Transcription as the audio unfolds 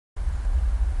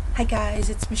Hi guys,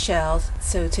 it's Michelle.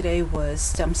 So today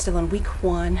I'm still on week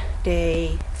 1,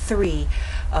 day 3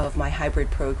 of my hybrid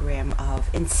program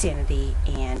of Insanity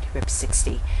and RIP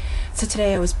 60. So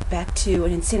today I was back to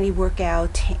an Insanity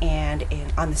workout, and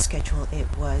on the schedule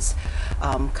it was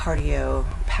cardio,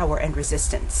 power, and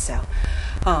resistance. So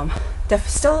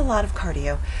still a lot of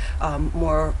cardio,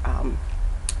 more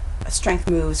strength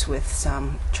moves with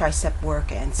some tricep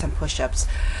work and some push-ups.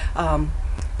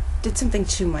 Did something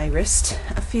to my wrist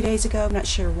a few days ago. I'm not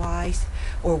sure why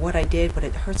or what I did, but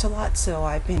it hurts a lot. So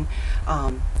I've been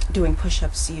doing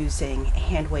push-ups using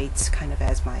hand weights kind of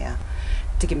as my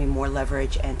to give me more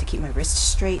leverage and to keep my wrist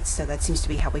straight. So that seems to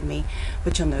be helping me.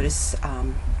 But you'll notice,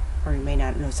 or you may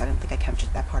not notice, I don't think I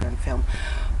captured that part on film,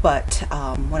 but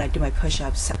when I do my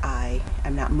push-ups,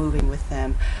 I'm not moving with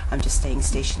them. I'm just staying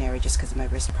stationary just because of my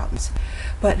wrist problems.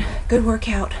 But good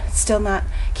workout.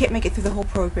 Can't make it through the whole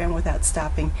program without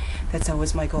stopping. That's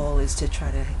always my goal, is to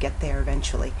try to get there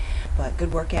eventually. But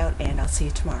good workout, and I'll see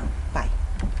you tomorrow. Bye.